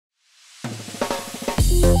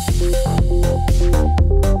Hello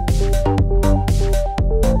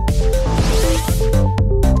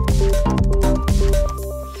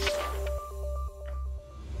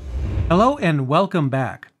and welcome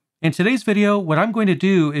back. In today's video, what I'm going to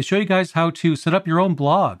do is show you guys how to set up your own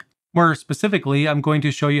blog. More specifically, I'm going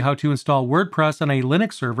to show you how to install WordPress on a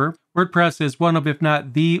Linux server. WordPress is one of, if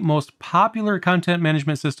not the most popular content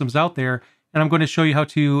management systems out there, and I'm going to show you how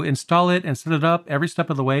to install it and set it up every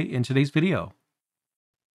step of the way in today's video.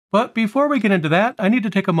 But before we get into that, I need to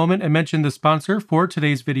take a moment and mention the sponsor for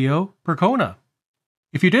today's video, Percona.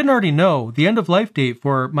 If you didn't already know, the end-of-life date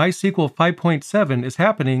for MySQL 5.7 is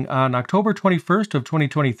happening on October 21st of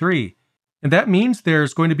 2023. And that means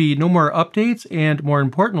there's going to be no more updates and, more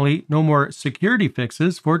importantly, no more security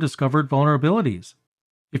fixes for discovered vulnerabilities.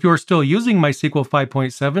 If you're still using MySQL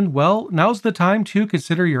 5.7, well, now's the time to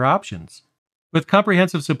consider your options. With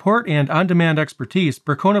comprehensive support and on-demand expertise,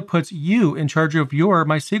 Percona puts you in charge of your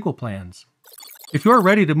MySQL plans. If you're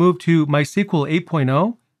ready to move to MySQL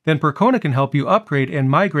 8.0, then Percona can help you upgrade and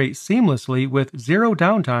migrate seamlessly with zero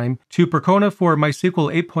downtime to Percona for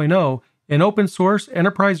MySQL 8.0, an open-source,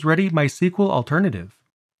 enterprise-ready MySQL alternative.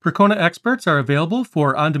 Percona experts are available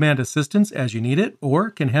for on-demand assistance as you need it, or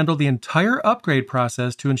can handle the entire upgrade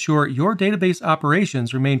process to ensure your database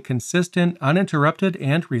operations remain consistent, uninterrupted,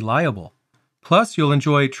 and reliable. Plus, you'll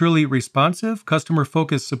enjoy truly responsive,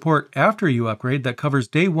 customer-focused support after you upgrade that covers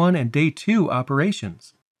Day 1 and Day 2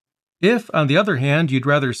 operations. If, on the other hand, you'd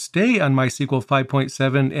rather stay on MySQL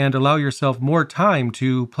 5.7 and allow yourself more time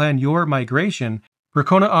to plan your migration,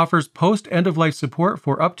 Percona offers post-end-of-life support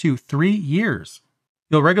for up to 3 years.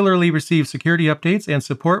 You'll regularly receive security updates and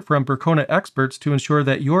support from Percona experts to ensure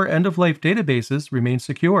that your end-of-life databases remain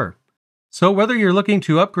secure. So whether you're looking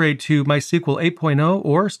to upgrade to MySQL 8.0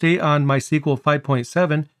 or stay on MySQL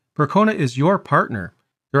 5.7, Percona is your partner.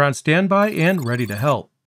 They're on standby and ready to help.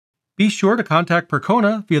 Be sure to contact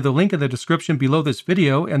Percona via the link in the description below this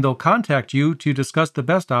video, and they'll contact you to discuss the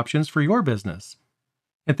best options for your business.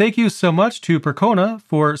 And thank you so much to Percona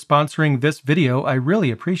for sponsoring this video. I really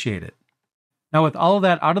appreciate it. Now with all of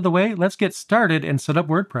that out of the way, let's get started and set up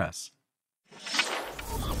WordPress.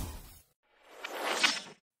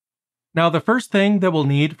 Now the first thing that we'll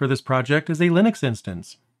need for this project is a Linux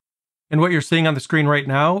instance. And what you're seeing on the screen right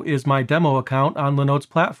now is my demo account on Linode's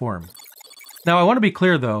platform. Now I want to be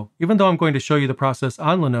clear though, even though I'm going to show you the process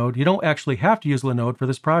on Linode, you don't actually have to use Linode for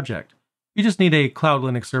this project. You just need a cloud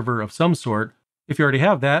Linux server of some sort. If you already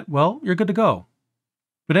have that, well, you're good to go.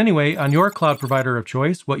 But anyway, on your cloud provider of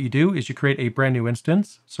choice, what you do is you create a brand new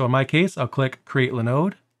instance. So in my case, I'll click Create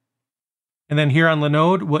Linode. And then here on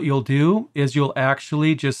Linode, what you'll do is you'll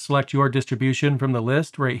actually just select your distribution from the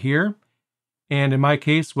list right here. And in my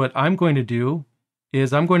case, what I'm going to do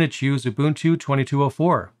is I'm going to choose Ubuntu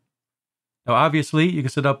 22.04. Now obviously, you can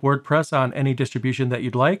set up WordPress on any distribution that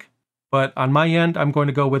you'd like, but on my end, I'm going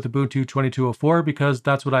to go with Ubuntu 22.04 because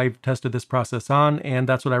that's what I've tested this process on, and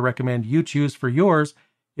that's what I recommend you choose for yours.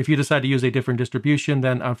 If you decide to use a different distribution,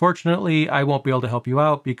 then unfortunately, I won't be able to help you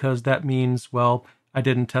out because that means, well, I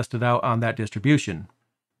didn't test it out on that distribution.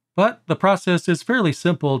 But the process is fairly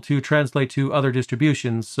simple to translate to other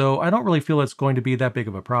distributions, so I don't really feel it's going to be that big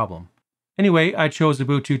of a problem. Anyway, I chose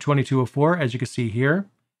Ubuntu 22.04, as you can see here.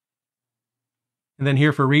 And then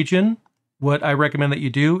here for region, what I recommend that you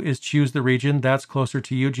do is choose the region that's closer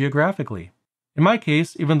to you geographically. In my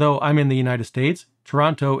case, even though I'm in the United States,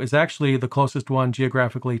 Toronto is actually the closest one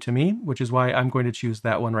geographically to me, which is why I'm going to choose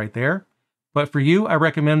that one right there. But for you, I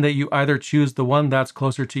recommend that you either choose the one that's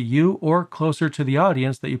closer to you or closer to the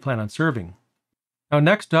audience that you plan on serving. Now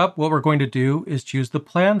next up, what we're going to do is choose the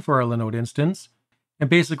plan for our Linode instance. And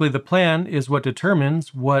basically the plan is what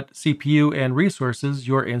determines what CPU and resources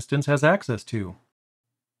your instance has access to.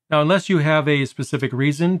 Now, unless you have a specific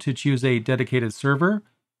reason to choose a dedicated server,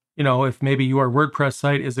 if maybe your WordPress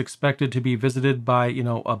site is expected to be visited by,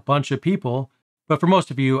 a bunch of people, but for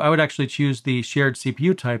most of you, I would actually choose the shared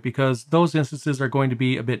CPU type because those instances are going to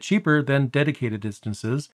be a bit cheaper than dedicated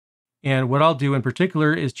instances. And what I'll do in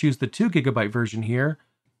particular is choose the 2 GB version here,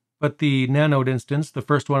 but the Nanode instance, the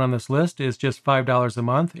first one on this list, is just $5 a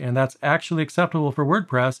month, and that's actually acceptable for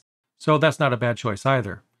WordPress, so that's not a bad choice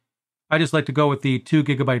either. I just like to go with the 2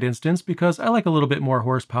 GB instance because I like a little bit more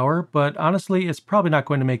horsepower, but honestly, it's probably not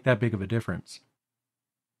going to make that big of a difference.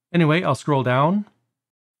 Anyway, I'll scroll down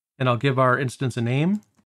and I'll give our instance a name.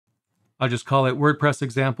 I'll just call it WordPress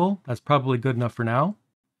example. That's probably good enough for now.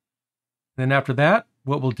 Then after that,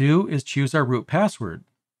 what we'll do is choose our root password.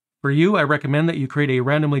 For you, I recommend that you create a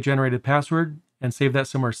randomly generated password and save that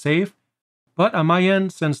somewhere safe. But on my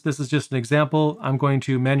end, since this is just an example, I'm going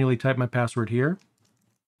to manually type my password here.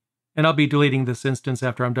 And I'll be deleting this instance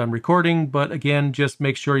after I'm done recording, but again, just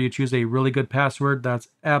make sure you choose a really good password. That's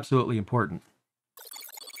absolutely important.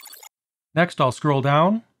 Next, I'll scroll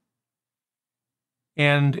down.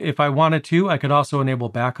 And if I wanted to, I could also enable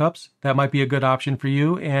backups. That might be a good option for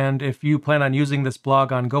you. And if you plan on using this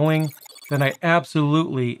blog ongoing, then I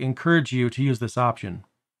absolutely encourage you to use this option.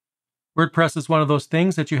 WordPress is one of those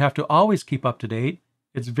things that you have to always keep up to date.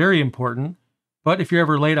 It's very important. But if you're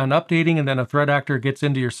ever late on updating and then a threat actor gets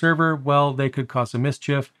into your server, well, they could cause some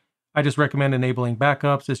mischief. I just recommend enabling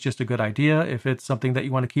backups. It's just a good idea. If it's something that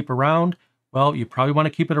you want to keep around, well, you probably want to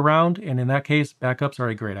keep it around. And in that case, backups are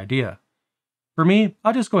a great idea. For me,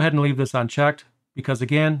 I'll just go ahead and leave this unchecked because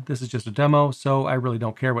again, this is just a demo, so I really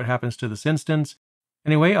don't care what happens to this instance.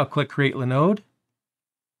 Anyway, I'll click Create Linode.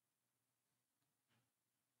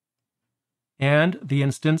 And the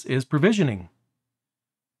instance is provisioning.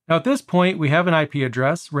 Now at this point, we have an IP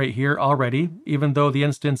address right here already. Even though the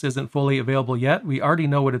instance isn't fully available yet, we already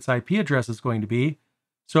know what its IP address is going to be.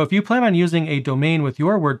 So if you plan on using a domain with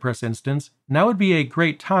your WordPress instance, now would be a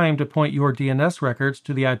great time to point your DNS records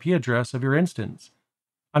to the IP address of your instance.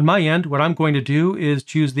 On my end, what I'm going to do is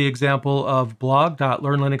choose the example of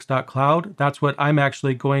blog.learnlinux.cloud. That's what I'm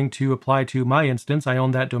actually going to apply to my instance. I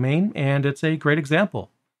own that domain, and it's a great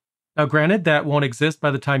example. Now granted, that won't exist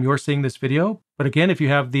by the time you're seeing this video, but again, if you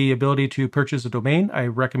have the ability to purchase a domain, I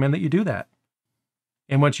recommend that you do that.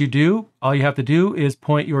 And once you do, all you have to do is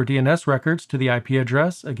point your DNS records to the IP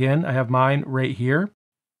address. Again, I have mine right here.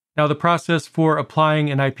 Now the process for applying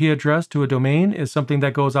an IP address to a domain is something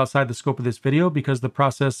that goes outside the scope of this video because the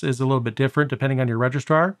process is a little bit different depending on your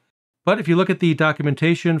registrar. But if you look at the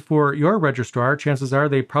documentation for your registrar, chances are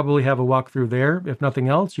they probably have a walkthrough there. If nothing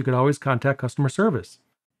else, you could always contact customer service.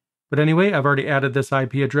 But anyway, I've already added this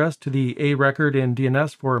IP address to the A record in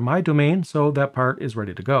DNS for my domain, so that part is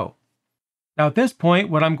ready to go. Now at this point,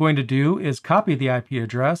 what I'm going to do is copy the IP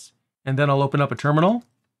address, and then I'll open up a terminal,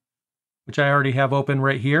 which I already have open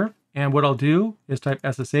right here. And what I'll do is type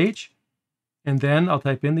SSH, and then I'll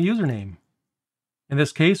type in the username. In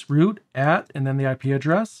this case, root @ and then the IP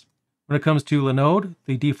address. When it comes to Linode,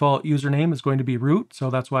 the default username is going to be root, so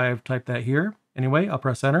that's why I've typed that here. Anyway, I'll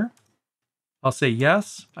press enter. I'll say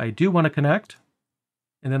yes, I do want to connect,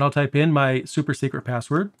 and then I'll type in my super secret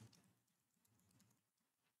password.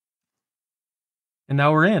 And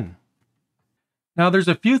now we're in. Now there's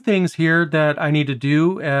a few things here that I need to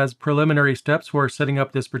do as preliminary steps for setting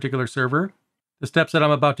up this particular server. The steps that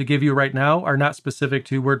I'm about to give you right now are not specific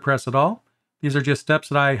to WordPress at all. These are just steps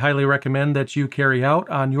that I highly recommend that you carry out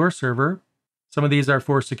on your server. Some of these are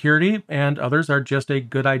for security and others are just a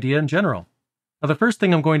good idea in general. Now the first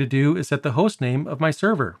thing I'm going to do is set the host name of my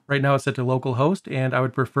server. Right now it's set to localhost, and I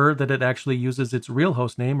would prefer that it actually uses its real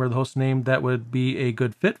host name or the host name that would be a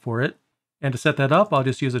good fit for it. And to set that up, I'll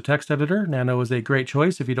just use a text editor. Nano is a great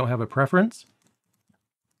choice if you don't have a preference.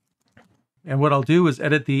 And what I'll do is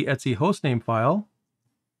edit the etc hostname file.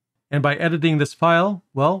 And by editing this file,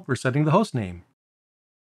 well, we're setting the host name.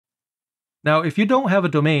 Now, if you don't have a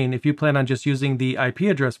domain, if you plan on just using the IP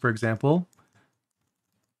address, for example,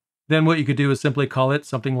 then what you could do is simply call it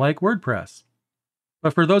something like WordPress.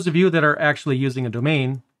 But for those of you that are actually using a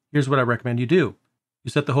domain, here's what I recommend you do. You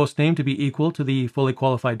set the host name to be equal to the fully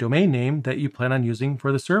qualified domain name that you plan on using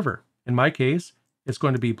for the server. In my case, it's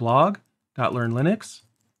going to be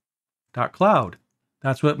blog.learnlinux.cloud.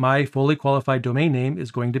 That's what my fully qualified domain name is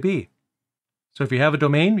going to be. So if you have a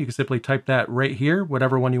domain, you can simply type that right here,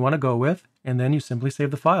 whatever one you want to go with, and then you simply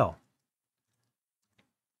save the file.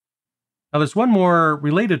 Now there's one more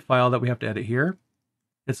related file that we have to edit here.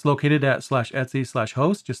 It's located at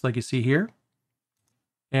 /etc/host, just like you see here.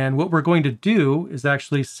 And what we're going to do is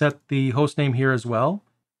actually set the host name here as well.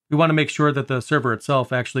 We want to make sure that the server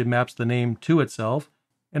itself actually maps the name to itself.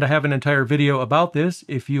 And I have an entire video about this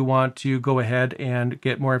if you want to go ahead and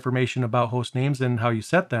get more information about host names and how you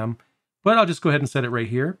set them. But I'll just go ahead and set it right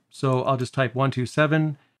here. So I'll just type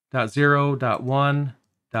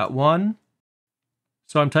 127.0.1.1.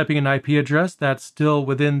 So I'm typing an IP address that's still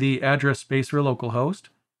within the address space for localhost,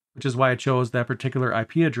 which is why I chose that particular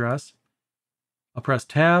IP address. I'll press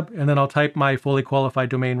tab, and then I'll type my fully qualified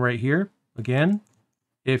domain right here. Again,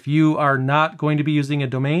 if you are not going to be using a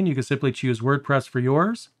domain, you can simply choose WordPress for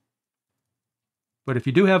yours. But if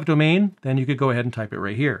you do have a domain, then you could go ahead and type it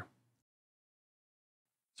right here.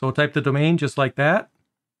 So I'll type the domain just like that.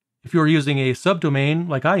 If you're using a subdomain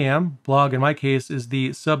like I am, blog in my case is the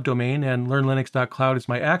subdomain and learnlinux.cloud is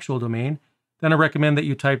my actual domain, then I recommend that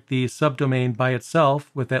you type the subdomain by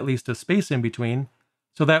itself with at least a space in between.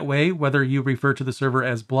 So that way, whether you refer to the server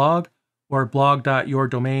as blog or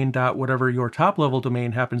blog.yourdomain.whatever your top level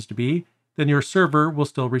domain happens to be, then your server will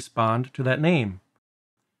still respond to that name.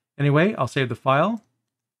 Anyway, I'll save the file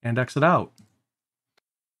and exit out.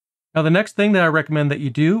 Now, the next thing that I recommend that you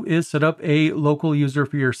do is set up a local user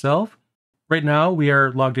for yourself. Right now, we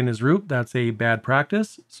are logged in as root. That's a bad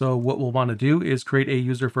practice. So what we'll want to do is create a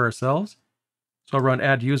user for ourselves. So I'll run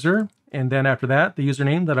add user, and then after that, the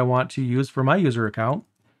username that I want to use for my user account.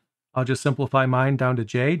 I'll just simplify mine down to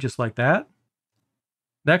J, just like that.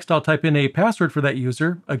 Next, I'll type in a password for that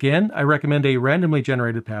user. Again, I recommend a randomly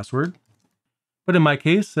generated password. But in my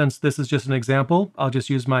case, since this is just an example, I'll just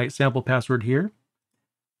use my sample password here.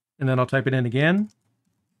 And then I'll type it in again.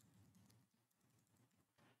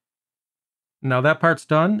 Now that part's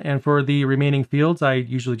done, and for the remaining fields, I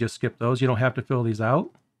usually just skip those. You don't have to fill these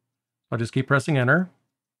out. I'll just keep pressing enter.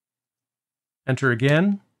 Enter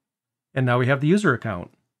again, and now we have the user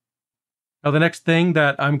account. Now the next thing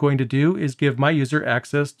that I'm going to do is give my user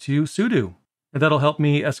access to sudo. And that'll help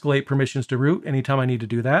me escalate permissions to root anytime I need to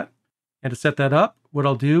do that. And to set that up, what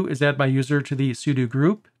I'll do is add my user to the sudo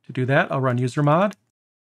group. To do that, I'll run usermod,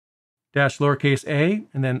 -lowercase a,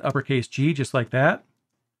 and then uppercase G, just like that.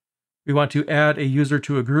 We want to add a user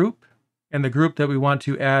to a group, and the group that we want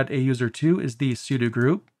to add a user to is the sudo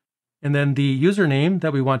group. And then the username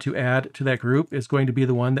that we want to add to that group is going to be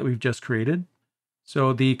the one that we've just created.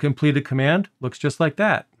 So the completed command looks just like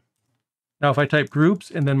that. Now if I type groups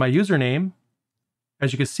and then my username,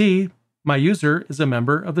 as you can see, my user is a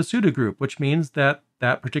member of the sudo group, which means that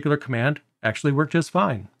that particular command actually worked just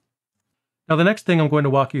fine. Now the next thing I'm going to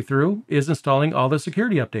walk you through is installing all the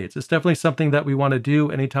security updates. It's definitely something that we want to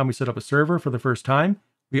do anytime we set up a server for the first time.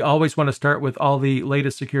 We always want to start with all the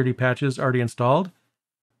latest security patches already installed.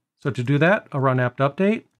 So to do that, I'll run apt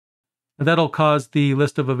update, and that'll cause the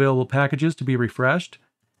list of available packages to be refreshed.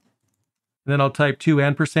 And then I'll type 2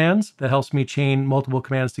 ampersands. That helps me chain multiple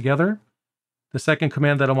commands together. The second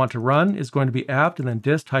command that I want to run is going to be apt and then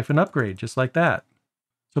dist-upgrade, just like that.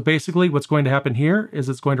 So basically what's going to happen here is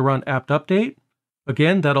it's going to run apt update.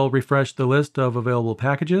 Again, that'll refresh the list of available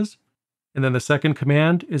packages. And then the second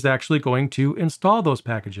command is actually going to install those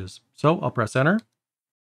packages. So I'll press enter.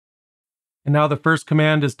 And now the first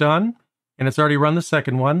command is done, and it's already run the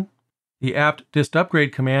second one. The apt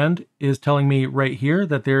dist-upgrade command is telling me right here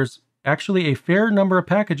that there's actually a fair number of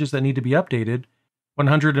packages that need to be updated.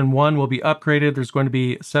 101 will be upgraded. There's going to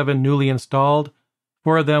be 7 newly installed.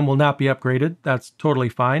 4 of them will not be upgraded. That's totally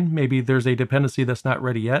fine. Maybe there's a dependency that's not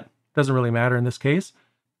ready yet. Doesn't really matter in this case.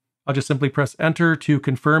 I'll just simply press enter to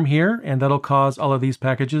confirm here, and that'll cause all of these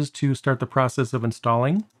packages to start the process of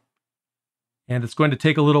installing. And it's going to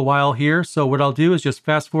take a little while here, so what I'll do is just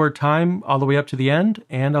fast forward time all the way up to the end,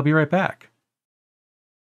 and I'll be right back.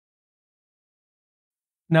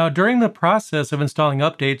 Now, during the process of installing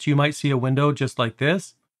updates, you might see a window just like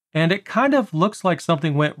this. And it kind of looks like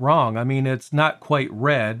something went wrong. I mean, it's not quite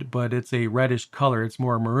red, but it's a reddish color. It's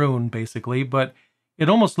more maroon, basically, but it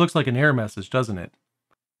almost looks like an error message, doesn't it?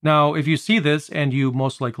 Now, if you see this, and you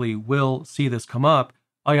most likely will see this come up,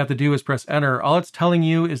 all you have to do is press enter. All it's telling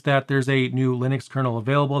you is that there's a new Linux kernel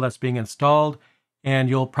available that's being installed, and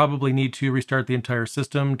you'll probably need to restart the entire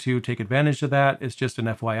system to take advantage of that. It's just an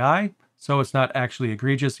FYI, so it's not actually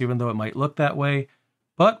egregious, even though it might look that way.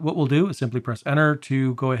 But what we'll do is simply press enter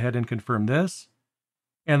to go ahead and confirm this.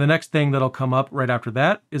 And the next thing that'll come up right after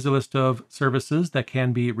that is a list of services that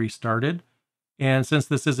can be restarted. And since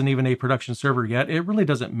this isn't even a production server yet, it really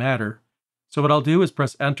doesn't matter. So what I'll do is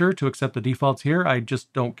press enter to accept the defaults here. I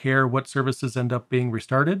just don't care what services end up being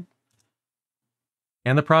restarted.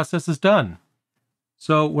 And the process is done.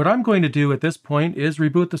 So what I'm going to do at this point is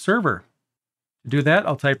reboot the server. To do that,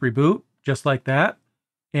 I'll type reboot, just like that.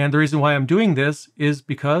 And the reason why I'm doing this is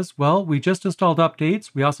because, well, we just installed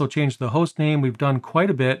updates. We also changed the host name. We've done quite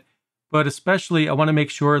a bit, but especially I want to make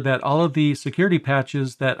sure that all of the security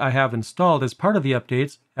patches that I have installed as part of the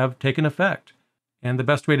updates have taken effect. And the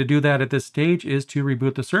best way to do that at this stage is to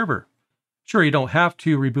reboot the server. Sure, you don't have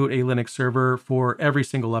to reboot a Linux server for every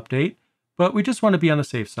single update, but we just want to be on the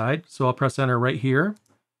safe side. So I'll press enter right here,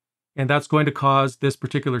 and that's going to cause this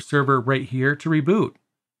particular server right here to reboot.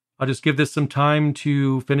 I'll just give this some time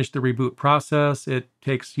to finish the reboot process. It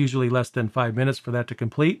takes usually less than 5 minutes for that to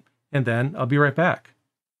complete, and then I'll be right back.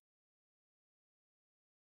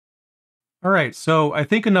 All right, so I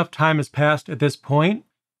think enough time has passed at this point,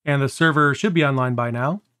 and the server should be online by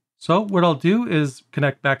now. So what I'll do is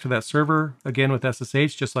connect back to that server, again with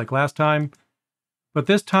SSH, just like last time. But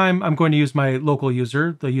this time I'm going to use my local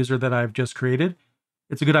user, the user that I've just created.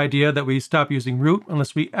 It's a good idea that we stop using root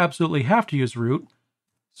unless we absolutely have to use root.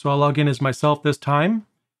 So I'll log in as myself this time.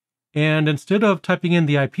 And instead of typing in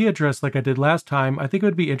the IP address like I did last time, I think it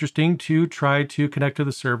would be interesting to try to connect to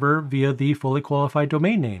the server via the fully qualified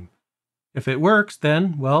domain name. If it works,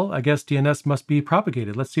 then, well, I guess DNS must be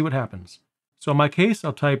propagated. Let's see what happens. So in my case,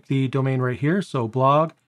 I'll type the domain right here. So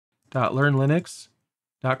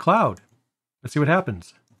blog.learnlinux.cloud. Let's see what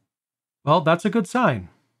happens. Well, that's a good sign.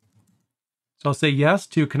 So I'll say yes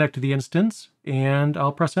to connect to the instance, and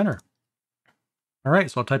I'll press enter. All right,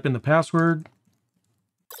 so I'll type in the password,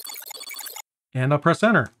 and I'll press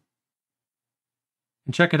enter.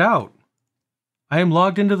 And check it out. I am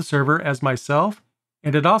logged into the server as myself,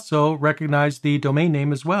 and it also recognized the domain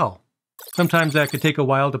name as well. Sometimes that could take a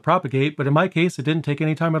while to propagate, but in my case, it didn't take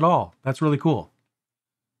any time at all. That's really cool.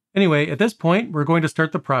 Anyway, at this point, we're going to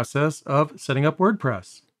start the process of setting up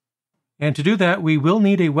WordPress. And to do that, we will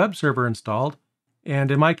need a web server installed.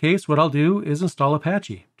 And in my case, what I'll do is install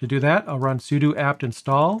Apache. To do that, I'll run sudo apt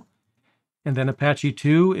install, and then Apache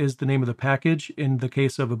 2 is the name of the package, in the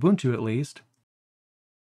case of Ubuntu at least.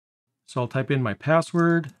 So I'll type in my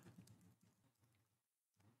password.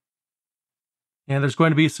 And there's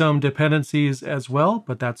going to be some dependencies as well,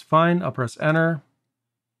 but that's fine. I'll press enter.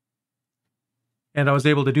 And I was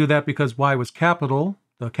able to do that because Y was capital.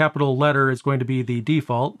 The capital letter is going to be the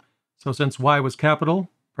default. So since Y was capital,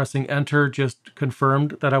 pressing enter just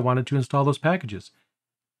confirmed that I wanted to install those packages.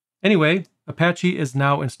 Anyway, Apache is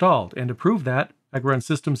now installed. And to prove that, I can run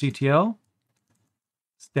systemctl,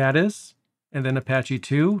 status, and then Apache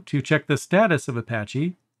 2 to check the status of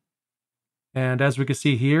Apache. And as we can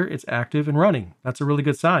see here, it's active and running. That's a really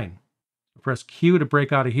good sign. Press Q to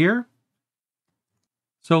break out of here.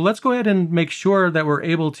 So let's go ahead and make sure that we're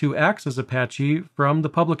able to access Apache from the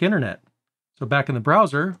public internet. So back in the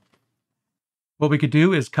browser, what we could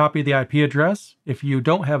do is copy the IP address if you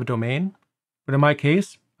don't have a domain. But in my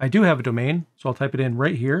case, I do have a domain, so I'll type it in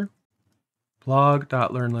right here.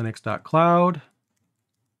 blog.learnlinux.cloud.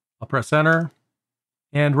 I'll press enter.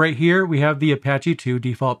 And right here, we have the Apache 2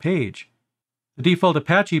 default page. The default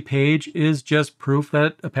Apache page is just proof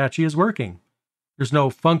that Apache is working. There's no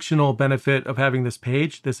functional benefit of having this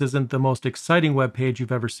page. This isn't the most exciting web page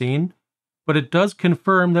you've ever seen, but it does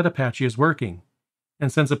confirm that Apache is working.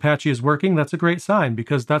 And since Apache is working, that's a great sign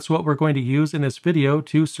because that's what we're going to use in this video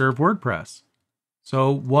to serve WordPress.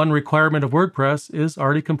 So one requirement of WordPress is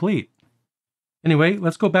already complete. Anyway,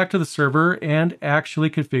 let's go back to the server and actually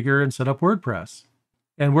configure and set up WordPress.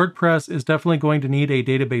 And WordPress is definitely going to need a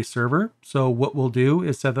database server, so what we'll do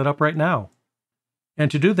is set that up right now.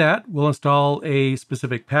 And to do that, we'll install a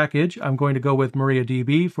specific package. I'm going to go with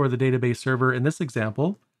MariaDB for the database server in this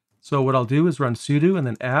example. So what I'll do is run sudo and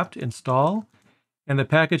then apt install, and the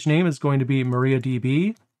package name is going to be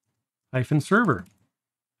MariaDB-server,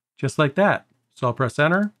 just like that. So I'll press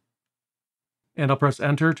enter, and I'll press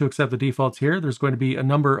enter to accept the defaults here. There's going to be a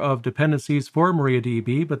number of dependencies for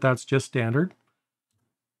MariaDB, but that's just standard.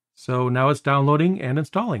 So now it's downloading and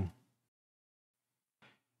installing.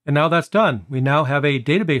 And now that's done. We now have a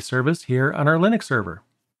database service here on our Linux server.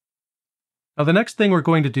 Now the next thing we're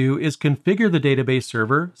going to do is configure the database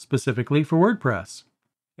server specifically for WordPress.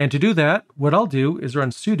 And to do that, what I'll do is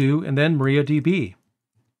run sudo and then MariaDB.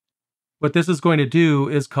 What this is going to do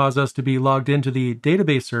is cause us to be logged into the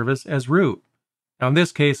database service as root. Now in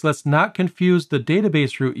this case, let's not confuse the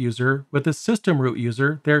database root user with the system root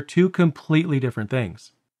user. They're two completely different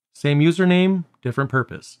things. Same username, different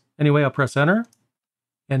purpose. Anyway, I'll press enter.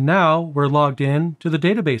 And now we're logged in to the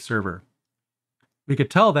database server. We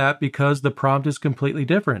could tell that because the prompt is completely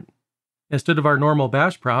different. Instead of our normal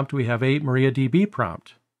bash prompt, we have a MariaDB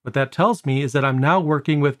prompt. What that tells me is that I'm now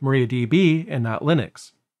working with MariaDB and not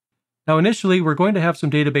Linux. Now initially, we're going to have some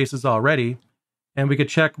databases already, and we could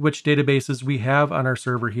check which databases we have on our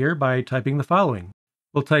server here by typing the following.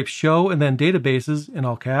 We'll type show and then databases in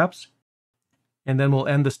all caps, and then we'll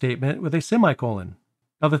end the statement with a semicolon.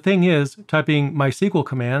 Now the thing is, typing MySQL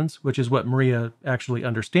commands, which is what Maria actually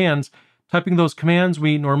understands, typing those commands,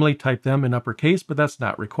 we normally type them in uppercase, but that's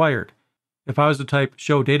not required. If I was to type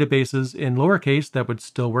show databases in lowercase, that would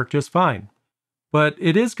still work just fine. But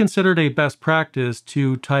it is considered a best practice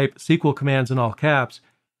to type SQL commands in all caps.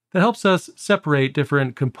 That helps us separate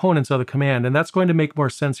different components of the command, and that's going to make more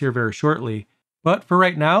sense here very shortly. But for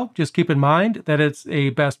right now, just keep in mind that it's a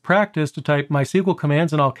best practice to type MySQL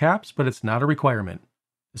commands in all caps, but it's not a requirement.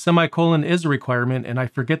 The semicolon is a requirement, and I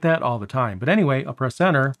forget that all the time. But anyway, I'll press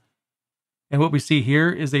enter, and what we see here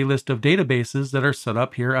is a list of databases that are set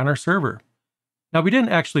up here on our server. Now, we didn't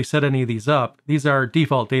actually set any of these up. These are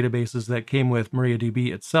default databases that came with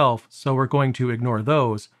MariaDB itself, so we're going to ignore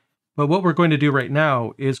those. But what we're going to do right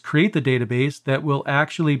now is create the database that will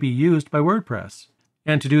actually be used by WordPress.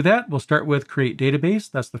 And to do that, we'll start with create database.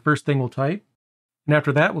 That's the first thing we'll type. And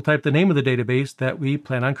after that, we'll type the name of the database that we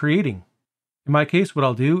plan on creating. In my case, what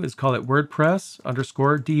I'll do is call it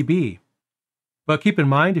WordPress_DB. But keep in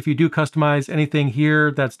mind, if you do customize anything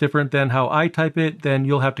here that's different than how I type it, then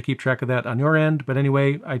you'll have to keep track of that on your end. But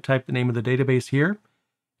anyway, I type the name of the database here.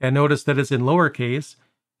 And notice that it's in lowercase.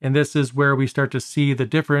 And this is where we start to see the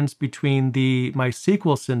difference between the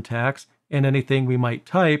MySQL syntax and anything we might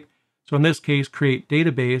type. So in this case, create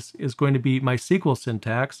database is going to be MySQL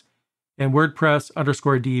syntax. And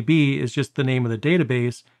WordPress_DB is just the name of the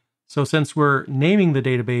database. So since we're naming the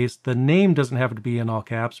database, the name doesn't have to be in all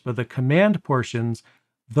caps, but the command portions,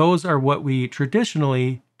 those are what we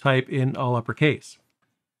traditionally type in all uppercase.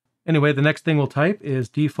 Anyway, the next thing we'll type is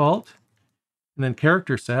default, and then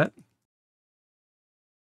character set.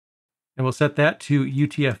 And we'll set that to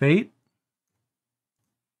UTF-8.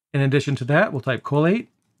 In addition to that, we'll type collate.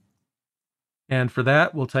 And for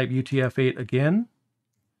that, we'll type UTF-8 again,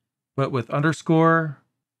 but with underscore,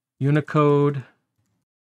 Unicode,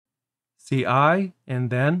 CI, and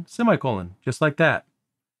then semicolon, just like that.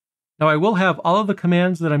 Now I will have all of the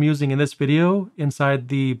commands that I'm using in this video inside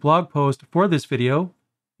the blog post for this video.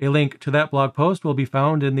 A link to that blog post will be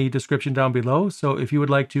found in the description down below, so if you would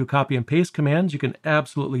like to copy and paste commands, you can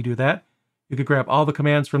absolutely do that. You could grab all the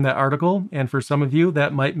commands from that article, and for some of you,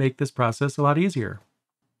 that might make this process a lot easier.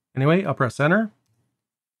 Anyway, I'll press enter,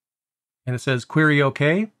 and it says query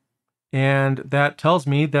OK, and that tells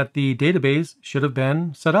me that the database should have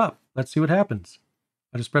been set up. Let's see what happens.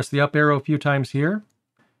 I'll just press the up arrow a few times here.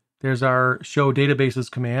 There's our show databases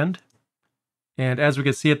command. And as we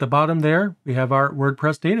can see at the bottom there, we have our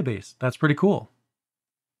WordPress database. That's pretty cool.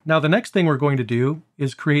 Now the next thing we're going to do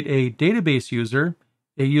is create a database user,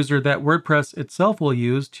 a user that WordPress itself will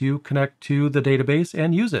use to connect to the database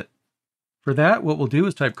and use it. For that, what we'll do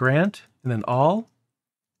is type grant and then all.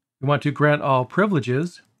 We want to grant all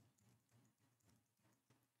privileges.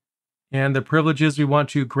 And the privileges we want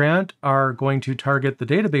to grant are going to target the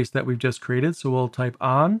database that we've just created. So we'll type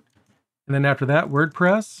on, and then after that,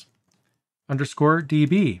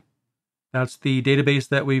 WordPress_DB. That's the database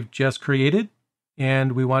that we've just created,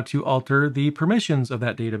 and we want to alter the permissions of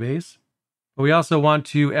that database. But we also want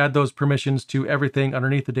to add those permissions to everything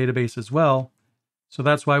underneath the database as well. So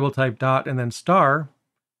that's why we'll type dot and then star,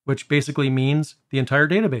 which basically means the entire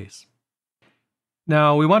database.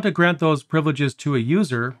 Now we want to grant those privileges to a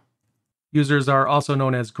user. Users are also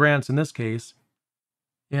known as grants in this case.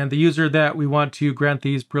 And the user that we want to grant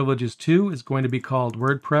these privileges to is going to be called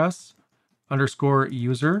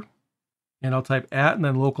WordPress_user. And I'll type @ and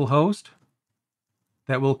then localhost.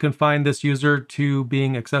 That will confine this user to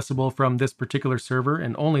being accessible from this particular server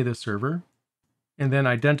and only this server. And then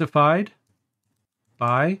identified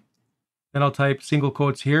by. Then I'll type single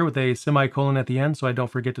quotes here with a semicolon at the end so I don't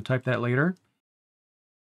forget to type that later.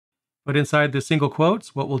 But inside the single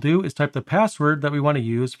quotes, what we'll do is type the password that we want to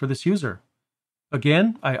use for this user.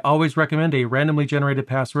 Again, I always recommend a randomly generated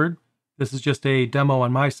password. This is just a demo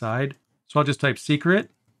on my side. So I'll just type secret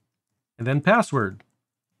and then password.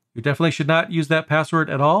 You definitely should not use that password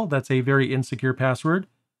at all. That's a very insecure password.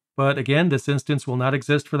 But again, this instance will not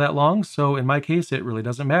exist for that long. So in my case, it really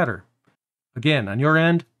doesn't matter. Again, on your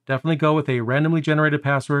end, definitely go with a randomly generated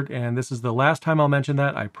password. And this is the last time I'll mention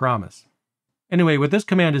that, I promise. Anyway, what this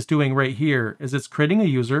command is doing right here is it's creating a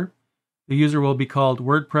user. The user will be called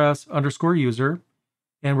WordPress_user,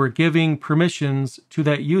 and we're giving permissions to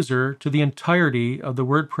that user to the entirety of the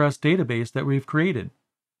WordPress database that we've created.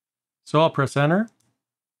 So I'll press enter,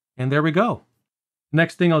 and there we go.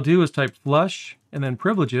 Next thing I'll do is type flush and then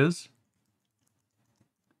privileges.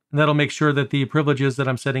 And that'll make sure that the privileges that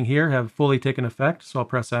I'm setting here have fully taken effect, so I'll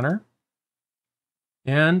press enter.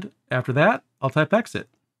 And after that, I'll type exit.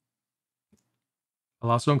 I'll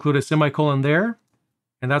also include a semicolon there,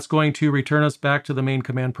 and that's going to return us back to the main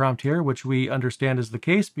command prompt here, which we understand is the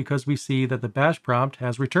case because we see that the bash prompt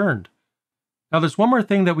has returned. Now there's one more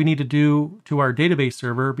thing that we need to do to our database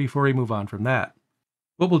server before we move on from that.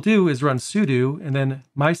 What we'll do is run sudo and then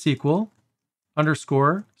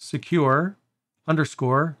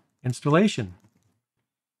MySQL_secure_installation.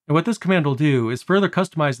 And what this command will do is further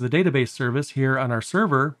customize the database service here on our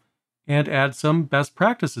server and add some best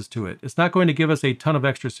practices to it. It's not going to give us a ton of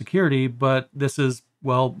extra security, but this is,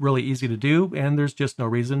 well, really easy to do, and there's just no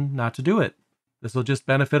reason not to do it. This will just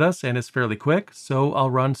benefit us, and it's fairly quick, so I'll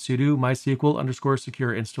run sudo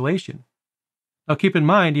MySQL_secure installation. Now keep in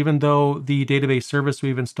mind, even though the database service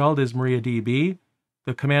we've installed is MariaDB,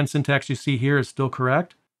 the command syntax you see here is still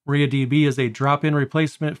correct. MariaDB is a drop-in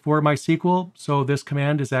replacement for MySQL, so this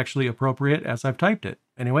command is actually appropriate as I've typed it.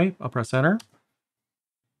 Anyway, I'll press enter.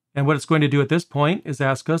 And what it's going to do at this point is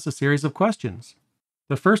ask us a series of questions.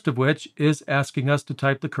 The first of which is asking us to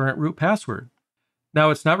type the current root password. Now,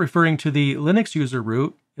 it's not referring to the Linux user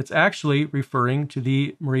root, it's actually referring to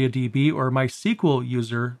the MariaDB or MySQL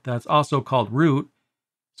user that's also called root.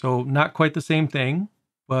 So not quite the same thing,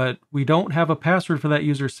 but we don't have a password for that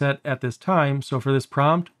user set at this time. So for this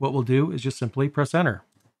prompt, what we'll do is just simply press enter.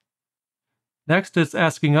 Next, it's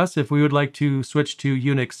asking us if we would like to switch to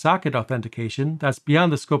Unix socket authentication. That's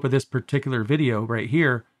beyond the scope of this particular video right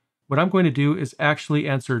here. What I'm going to do is actually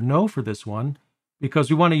answer no for this one, because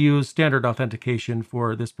we want to use standard authentication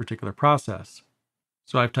for this particular process.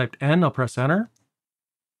 So I've typed N, I'll press enter.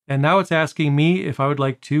 And now it's asking me if I would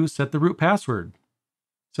like to set the root password.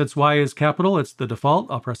 Since Y is capital, it's the default,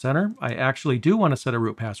 I'll press enter. I actually do want to set a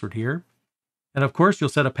root password here. And of course, you'll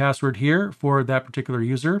set a password here for that particular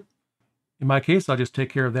user. In my case, I'll just take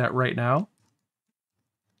care of that right now.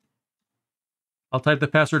 I'll type the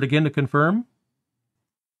password again to confirm.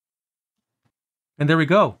 And there we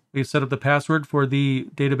go. We've set up the password for the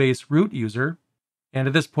database root user. And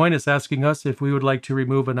at this point, it's asking us if we would like to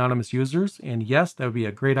remove anonymous users. And yes, that would be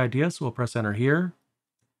a great idea. So we'll press enter here.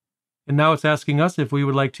 And now it's asking us if we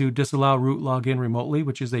would like to disallow root login remotely,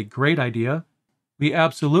 which is a great idea. We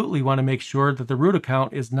absolutely want to make sure that the root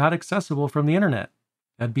account is not accessible from the internet.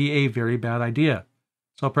 That'd be a very bad idea.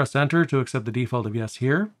 So I'll press enter to accept the default of yes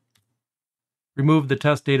here. Remove the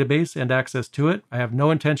test database and access to it. I have no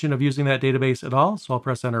intention of using that database at all, so I'll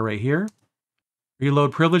press enter right here.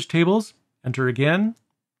 Reload privilege tables, enter again,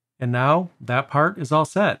 and now that part is all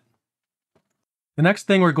set. The next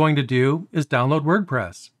thing we're going to do is download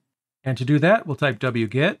WordPress. And to do that, we'll type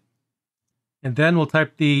wget, and then we'll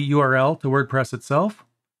type the URL to WordPress itself,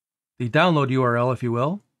 the download URL if you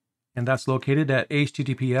will, and that's located at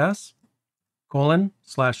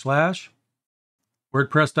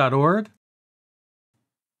https://wordpress.org,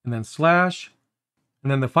 and then slash,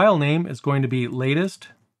 and then the file name is going to be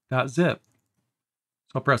latest.zip.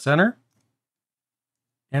 So I'll press enter,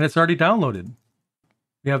 and it's already downloaded.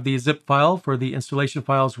 We have the zip file for the installation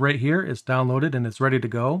files right here. It's downloaded and it's ready to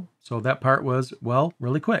go. So that part was, well,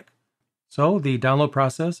 really quick. So the download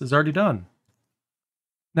process is already done.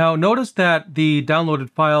 Now notice that the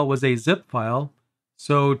downloaded file was a zip file.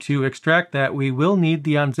 So to extract that, we will need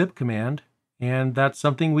the unzip command. And that's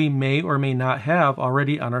something we may or may not have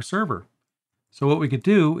already on our server. So what we could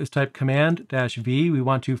do is type command-v. We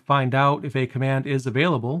want to find out if a command is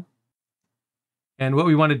available. And what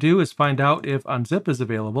we want to do is find out if unzip is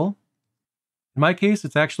available. In my case,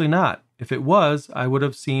 it's actually not. If it was, I would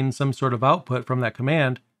have seen some sort of output from that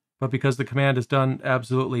command, but because the command has done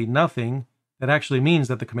absolutely nothing, that actually means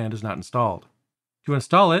that the command is not installed. To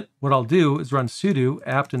install it, what I'll do is run sudo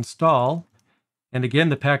apt install, and again,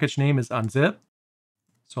 the package name is unzip.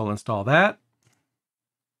 So I'll install that.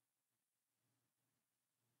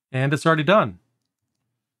 And it's already done.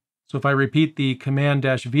 So if I repeat the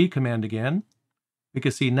command-v command again, we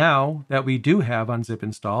can see now that we do have unzip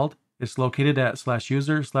installed. It's located at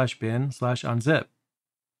 /user/bin/unzip.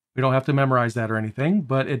 We don't have to memorize that or anything,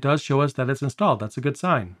 but it does show us that it's installed. That's a good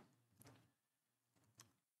sign.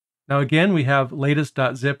 Now again, we have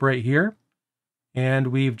latest.zip right here, and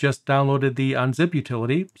we've just downloaded the unzip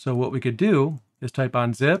utility. So what we could do is type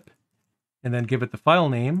unzip and then give it the file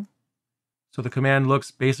name. So the command looks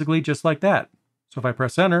basically just like that. So if I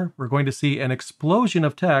press enter, we're going to see an explosion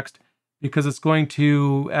of text because it's going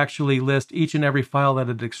to actually list each and every file that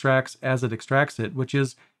it extracts as it extracts it, which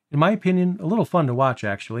is, in my opinion, a little fun to watch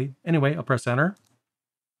actually. Anyway, I'll press enter,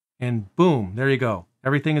 and boom, there you go.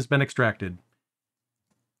 Everything has been extracted.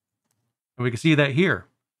 And we can see that here.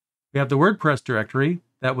 We have the WordPress directory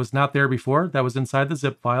that was not there before, that was inside the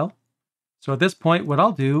zip file. So at this point, what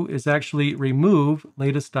I'll do is actually remove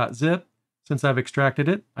latest.zip. Since I've extracted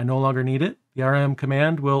it, I no longer need it. The rm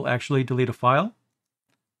command will actually delete a file.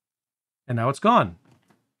 And now it's gone.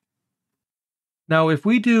 Now, if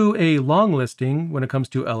we do a long listing when it comes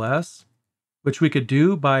to ls, which we could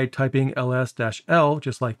do by typing ls-l,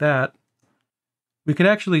 just like that, we can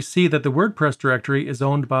actually see that the WordPress directory is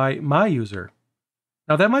owned by my user.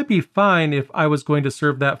 Now, that might be fine if I was going to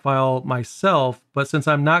serve that file myself, but since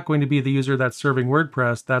I'm not going to be the user that's serving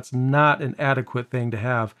WordPress, that's not an adequate thing to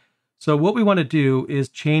have. So what we want to do is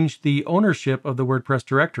change the ownership of the WordPress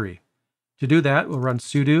directory. To do that, we'll run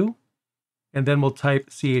sudo, and then we'll type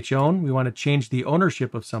chown. We want to change the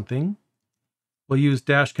ownership of something. We'll use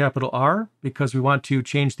 -R because we want to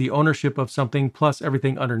change the ownership of something plus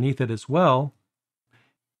everything underneath it as well.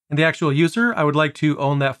 And the actual user I would like to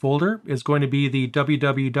own that folder is going to be the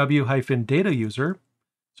www-data user.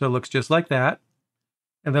 So it looks just like that.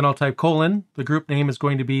 And then I'll type : the group name is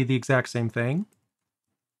going to be the exact same thing.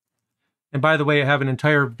 And by the way, I have an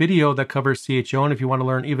entire video that covers chown if you want to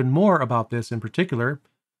learn even more about this in particular.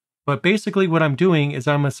 But basically what I'm doing is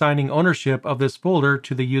I'm assigning ownership of this folder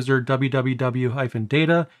to the user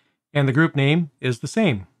www-data, and the group name is the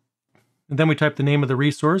same. And then we type the name of the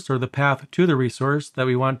resource or the path to the resource that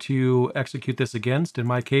we want to execute this against. In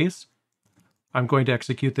my case, I'm going to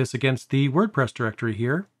execute this against the WordPress directory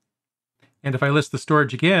here. And if I list the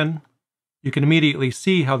storage again, you can immediately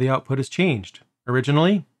see how the output has changed.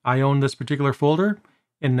 Originally, I owned this particular folder,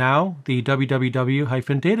 and now the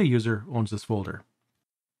www-data user owns this folder.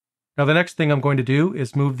 Now the next thing I'm going to do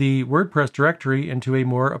is move the WordPress directory into a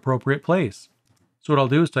more appropriate place. So what I'll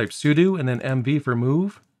do is type sudo and then mv for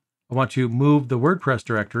move. I want to move the WordPress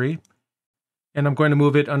directory, and I'm going to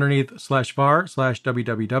move it underneath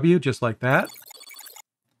 /var/www, just like that.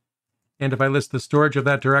 And if I list the storage of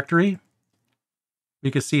that directory, we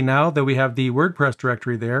can see now that we have the WordPress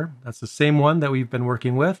directory there. That's the same one that we've been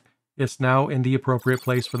working with. It's now in the appropriate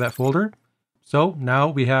place for that folder. So now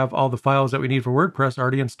we have all the files that we need for WordPress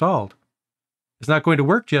already installed. It's not going to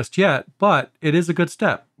work just yet, but it is a good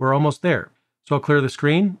step. We're almost there. So I'll clear the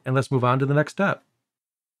screen and let's move on to the next step.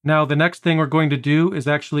 Now the next thing we're going to do is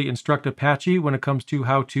actually instruct Apache when it comes to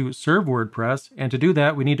how to serve WordPress. And to do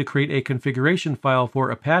that, we need to create a configuration file for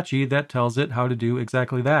Apache that tells it how to do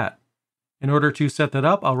exactly that. In order to set that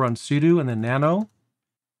up, I'll run sudo and then nano.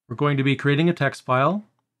 We're going to be creating a text file,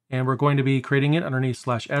 and we're going to be creating it underneath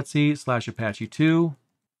 /etc/apache2,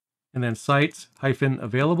 and then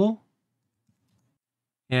sites-available.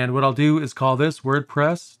 And what I'll do is call this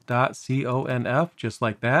wordpress.conf, just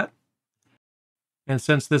like that. And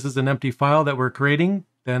since this is an empty file that we're creating,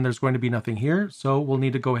 then there's going to be nothing here, so we'll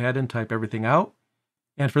need to go ahead and type everything out.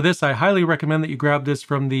 And for this, I highly recommend that you grab this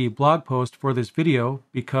from the blog post for this video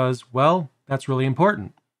because, well, that's really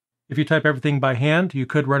important. If you type everything by hand, you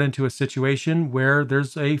could run into a situation where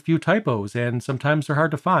there's a few typos, and sometimes they're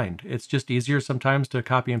hard to find. It's just easier sometimes to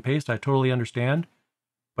copy and paste. I totally understand,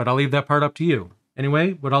 but I'll leave that part up to you.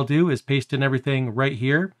 Anyway, what I'll do is paste in everything right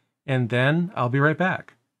here, and then I'll be right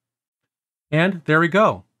back. And there we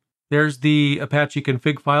go. There's the Apache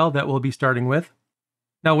config file that we'll be starting with.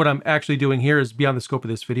 Now what I'm actually doing here is beyond the scope of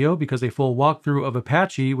this video because a full walkthrough of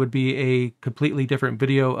Apache would be a completely different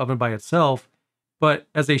video of and by itself. But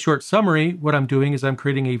as a short summary, what I'm doing is I'm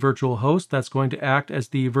creating a virtual host that's going to act as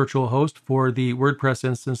the virtual host for the WordPress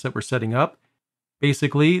instance that we're setting up.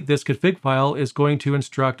 Basically, this config file is going to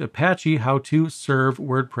instruct Apache how to serve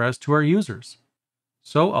WordPress to our users.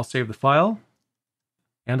 So I'll save the file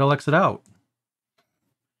and I'll exit out.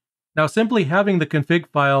 Now, simply having the config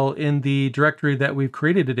file in the directory that we've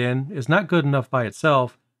created it in is not good enough by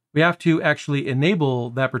itself. We have to actually enable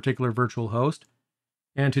that particular virtual host.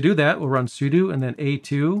 And to do that, we'll run sudo and then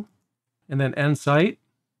a2 and then nsite.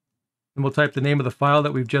 And we'll type the name of the file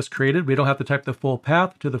that we've just created. We don't have to type the full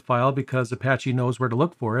path to the file because Apache knows where to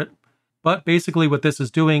look for it. But basically what this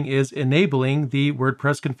is doing is enabling the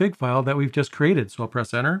WordPress config file that we've just created. So I'll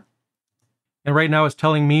press enter. And right now it's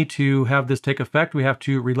telling me to have this take effect. We have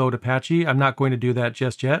to reload Apache. I'm not going to do that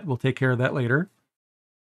just yet. We'll take care of that later.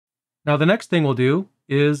 Now the next thing we'll do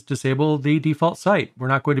is disable the default site. We're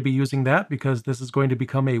not going to be using that because this is going to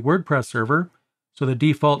become a WordPress server. So the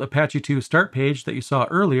default Apache 2 start page that you saw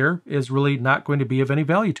earlier is really not going to be of any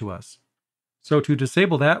value to us. So to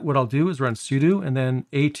disable that, what I'll do is run sudo and then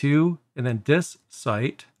a2 and then dis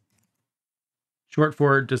site, short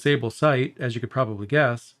for disable site, as you could probably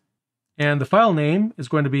guess. And the file name is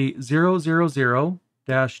going to be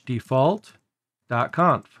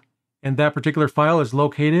 000-default.conf. And that particular file is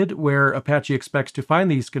located where Apache expects to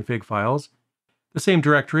find these config files. The same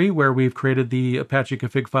directory where we've created the Apache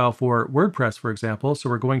config file for WordPress, for example. So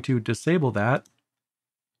we're going to disable that.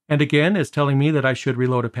 And again, it's telling me that I should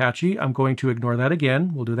reload Apache. I'm going to ignore that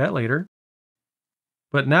again. We'll do that later.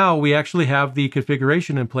 But now we actually have the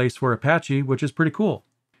configuration in place for Apache, which is pretty cool.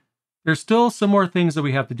 There's still some more things that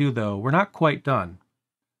we have to do though. We're not quite done.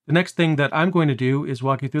 The next thing that I'm going to do is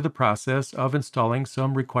walk you through the process of installing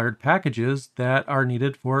some required packages that are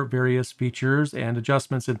needed for various features and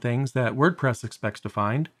adjustments and things that WordPress expects to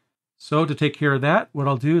find. So to take care of that, what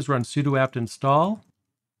I'll do is run sudo apt install.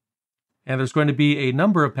 And there's going to be a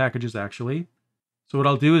number of packages actually. So what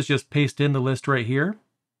I'll do is just paste in the list right here.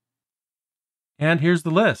 And here's the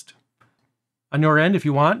list. On your end, if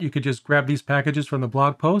you want, you could just grab these packages from the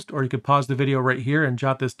blog post, or you could pause the video right here and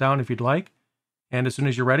jot this down if you'd like. And as soon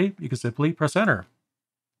as you're ready, you can simply press enter.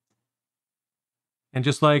 And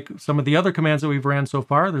just like some of the other commands that we've ran so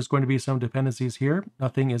far, there's going to be some dependencies here.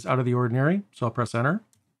 Nothing is out of the ordinary, so I'll press enter.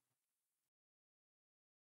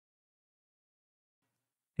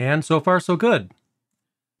 And so far, so good.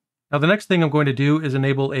 Now the next thing I'm going to do is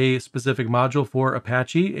enable a specific module for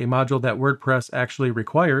Apache, a module that WordPress actually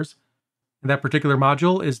requires. And that particular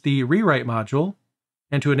module is the rewrite module.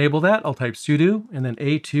 And to enable that, I'll type sudo and then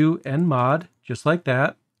a2nmod, just like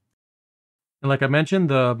that. And like I mentioned,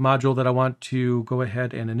 the module that I want to go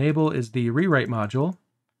ahead and enable is the rewrite module.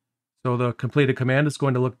 So the completed command is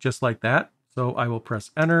going to look just like that. So I will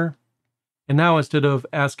press enter. And now instead of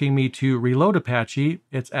asking me to reload Apache,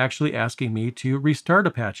 it's actually asking me to restart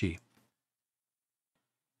Apache.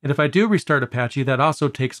 And if I do restart Apache, that also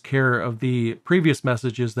takes care of the previous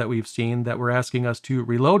messages that we've seen that were asking us to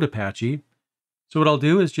reload Apache. So what I'll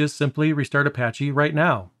do is just simply restart Apache right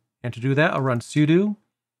now. And to do that, I'll run sudo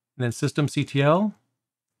and then systemctl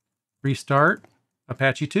restart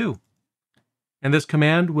Apache 2. And this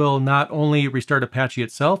command will not only restart Apache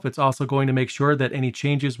itself, it's also going to make sure that any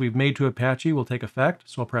changes we've made to Apache will take effect.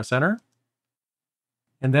 So I'll press enter.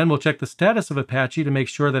 And then we'll check the status of Apache to make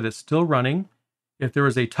sure that it's still running. If there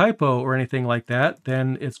was a typo or anything like that,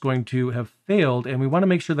 then it's going to have failed, and we want to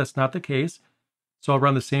make sure that's not the case. So I'll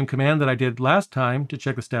run the same command that I did last time to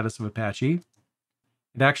check the status of Apache.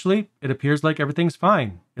 And actually, it appears like everything's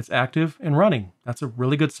fine. It's active and running. That's a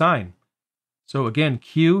really good sign. So again,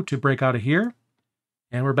 Q to break out of here.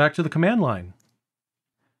 And we're back to the command line.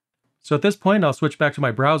 So at this point, I'll switch back to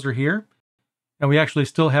my browser here. And we actually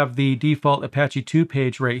still have the default Apache 2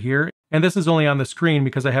 page right here. And this is only on the screen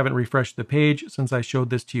because I haven't refreshed the page since I showed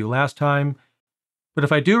this to you last time. But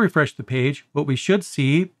if I do refresh the page, what we should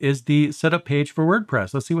see is the setup page for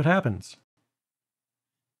WordPress. Let's see what happens.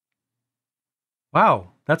 Wow,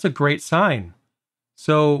 that's a great sign.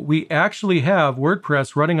 So we actually have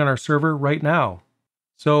WordPress running on our server right now.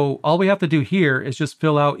 So all we have to do here is just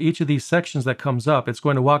fill out each of these sections that comes up. It's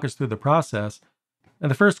going to walk us through the process.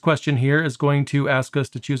 And the first question here is going to ask us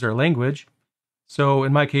to choose our language. So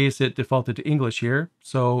in my case, it defaulted to English here.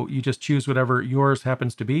 So you just choose whatever yours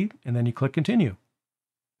happens to be, and then you click continue.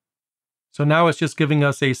 So now it's just giving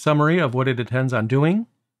us a summary of what it intends on doing.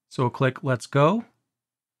 So we'll click let's go.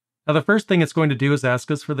 Now the first thing it's going to do is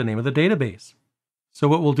ask us for the name of the database. So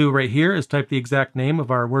what we'll do right here is type the exact name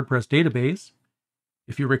of our WordPress database.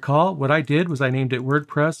 If you recall, what I did was I named it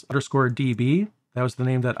WordPress_DB. That was the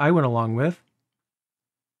name that I went along with.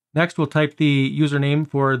 Next, we'll type the username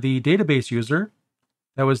for the database user.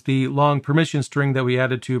 That was the long permission string that we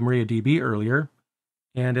added to MariaDB earlier.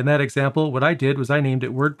 And in that example, what I did was I named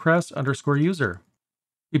it WordPress_user.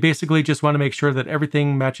 We basically just want to make sure that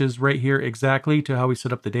everything matches right here exactly to how we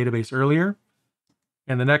set up the database earlier.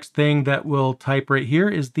 And the next thing that we'll type right here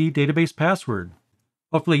is the database password.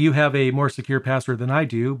 Hopefully you have a more secure password than I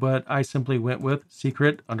do, but I simply went with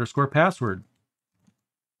secret_password.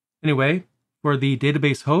 Anyway, for the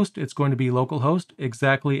database host, it's going to be localhost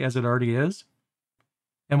exactly as it already is.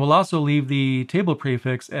 And we'll also leave the table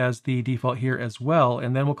prefix as the default here as well,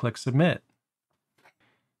 and then we'll click submit.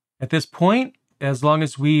 At this point, as long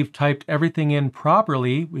as we've typed everything in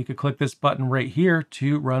properly, we could click this button right here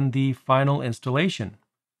to run the final installation.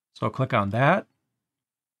 So I'll click on that.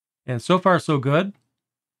 And so far, so good.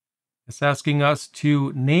 It's asking us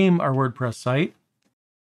to name our WordPress site.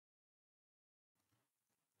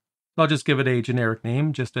 So I'll just give it a generic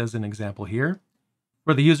name, just as an example here.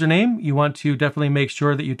 For the username, you want to definitely make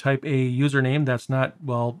sure that you type a username that's not,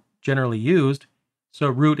 well, generally used. So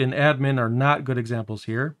root and admin are not good examples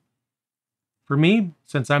here. For me,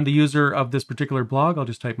 since I'm the user of this particular blog, I'll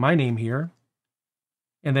just type my name here.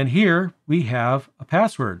 And then here we have a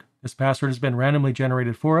password. This password has been randomly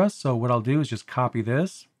generated for us. So what I'll do is just copy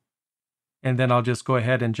this. And then I'll just go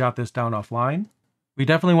ahead and jot this down offline. We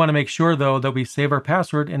definitely want to make sure, though, that we save our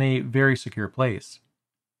password in a very secure place.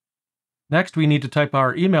 Next, we need to type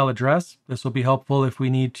our email address. This will be helpful if we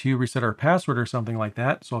need to reset our password or something like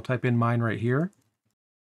that. So I'll type in mine right here.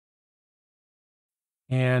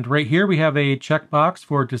 And right here, we have a checkbox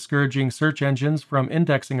for discouraging search engines from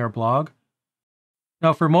indexing our blog.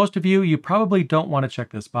 Now, for most of you, you probably don't want to check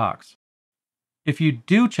this box. If you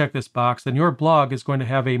do check this box, then your blog is going to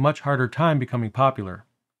have a much harder time becoming popular.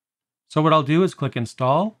 So what I'll do is click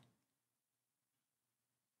install.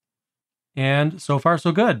 And so far,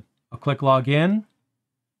 so good. I'll click log in.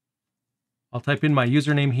 I'll type in my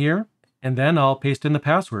username here, and then I'll paste in the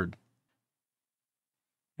password.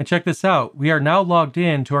 And check this out. We are now logged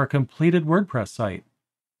in to our completed WordPress site.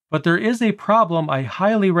 But there is a problem I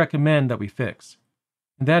highly recommend that we fix.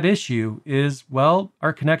 And that issue is, well,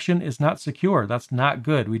 our connection is not secure. That's not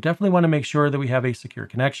good. We definitely want to make sure that we have a secure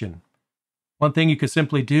connection. One thing you could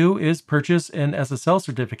simply do is purchase an SSL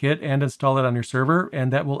certificate and install it on your server,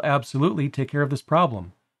 and that will absolutely take care of this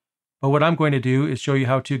problem. But what I'm going to do is show you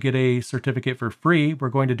how to get a certificate for free. We're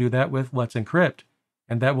going to do that with Let's Encrypt.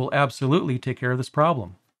 and that will absolutely take care of this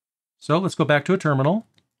problem. So let's go back to a terminal.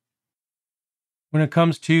 When it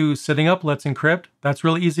comes to setting up Let's Encrypt, that's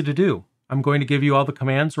really easy to do. I'm going to give you all the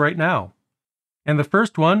commands right now. And the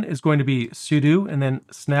first one is going to be sudo and then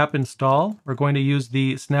snap install. We're going to use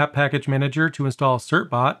the snap package manager to install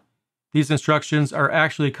certbot. These instructions are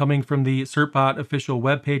actually coming from the certbot official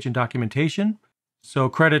webpage and documentation. So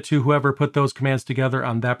credit to whoever put those commands together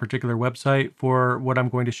on that particular website for what I'm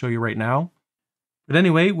going to show you right now. But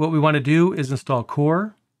anyway, what we want to do is install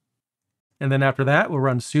core. And then after that, we'll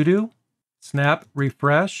run sudo, snap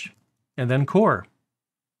refresh, and then core.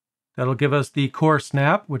 That'll give us the core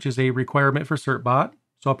snap, which is a requirement for certbot.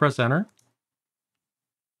 So I'll press enter.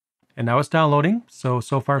 And now it's downloading. So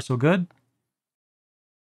far so good.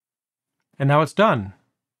 And now it's done.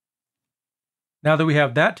 Now that we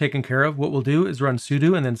have that taken care of, what we'll do is run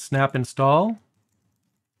sudo and then snap install.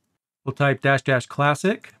 We'll type --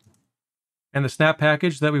 classic. And the snap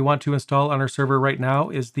package that we want to install on our server right now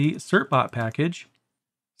is the certbot package.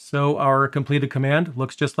 So our completed command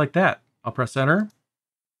looks just like that. I'll press enter.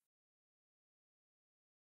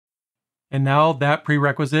 And now that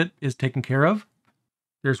prerequisite is taken care of.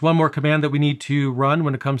 There's one more command that we need to run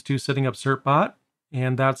when it comes to setting up certbot,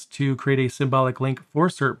 and that's to create a symbolic link for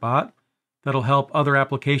certbot. That'll help other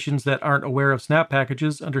applications that aren't aware of snap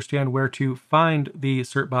packages understand where to find the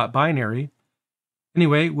certbot binary.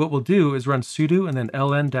 Anyway, what we'll do is run sudo and then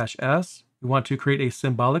ln-s. We want to create a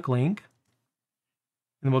symbolic link.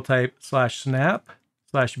 And we'll type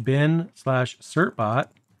 /snap/bin/certbot.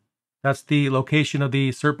 That's the location of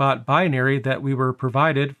the certbot binary that we were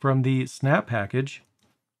provided from the snap package.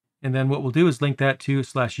 And then what we'll do is link that to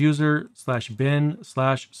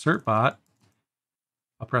 /user/bin/certbot.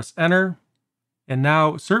 I'll press enter. And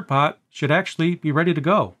now certbot should actually be ready to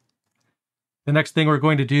go. The next thing we're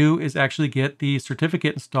going to do is actually get the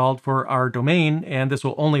certificate installed for our domain, and this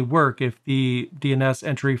will only work if the DNS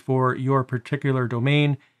entry for your particular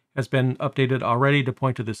domain has been updated already to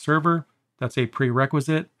point to this server. That's a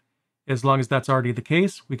prerequisite. As long as that's already the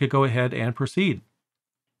case, we could go ahead and proceed.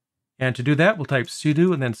 And to do that, we'll type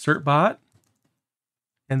sudo and then certbot,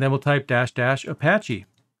 and then we'll type --Apache.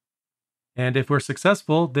 And if we're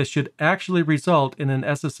successful, this should actually result in an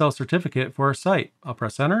SSL certificate for our site. I'll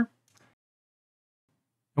press enter.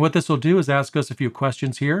 And what this will do is ask us a few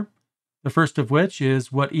questions here. The first of which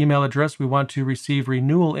is what email address we want to receive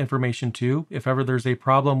renewal information to. If ever there's a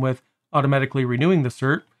problem with automatically renewing the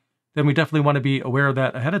cert, then we definitely want to be aware of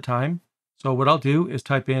that ahead of time. So what I'll do is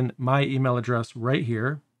type in my email address right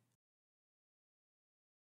here.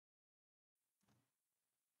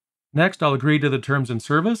 Next, I'll agree to the terms and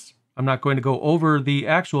service. I'm not going to go over the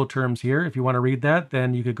actual terms here. If you want to read that,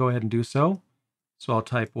 then you could go ahead and do so. So I'll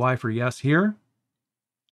type Y for yes here.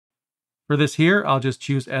 For this here, I'll just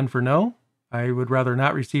choose N for no. I would rather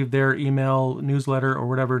not receive their email, newsletter, or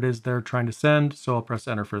whatever it is they're trying to send, so I'll press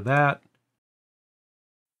enter for that.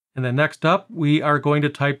 And then next up, we are going to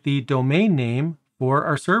type the domain name for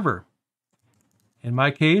our server. In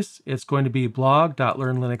my case, it's going to be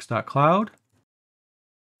blog.learnlinux.cloud.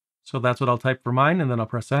 So that's what I'll type for mine, and then I'll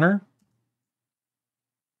press enter.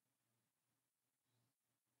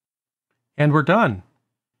 And we're done.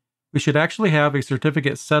 We should actually have a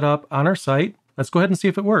certificate set up on our site. Let's go ahead and see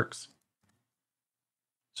if it works.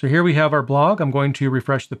 So here we have our blog. I'm going to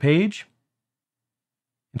refresh the page.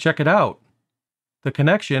 And check it out. The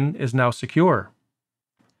connection is now secure.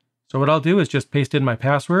 So what I'll do is just paste in my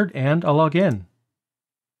password and I'll log in.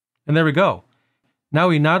 And there we go. Now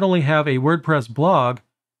we not only have a WordPress blog,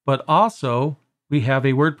 but also we have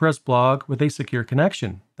a WordPress blog with a secure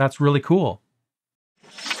connection. That's really cool.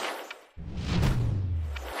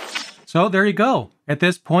 So there you go. At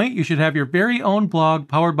this point, you should have your very own blog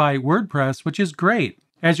powered by WordPress, which is great.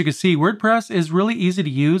 As you can see, WordPress is really easy to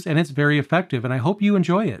use and it's very effective, and I hope you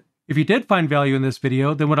enjoy it. If you did find value in this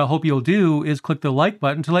video, then what I hope you'll do is click the like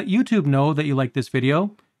button to let YouTube know that you like this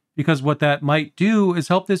video, because what that might do is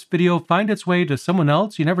help this video find its way to someone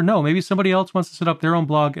else. You never know, maybe somebody else wants to set up their own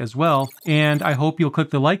blog as well, and I hope you'll click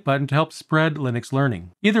the like button to help spread Linux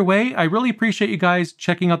learning. Either way, I really appreciate you guys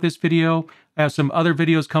checking out this video. I have some other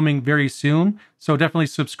videos coming very soon, so definitely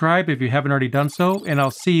subscribe if you haven't already done so, and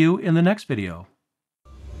I'll see you in the next video.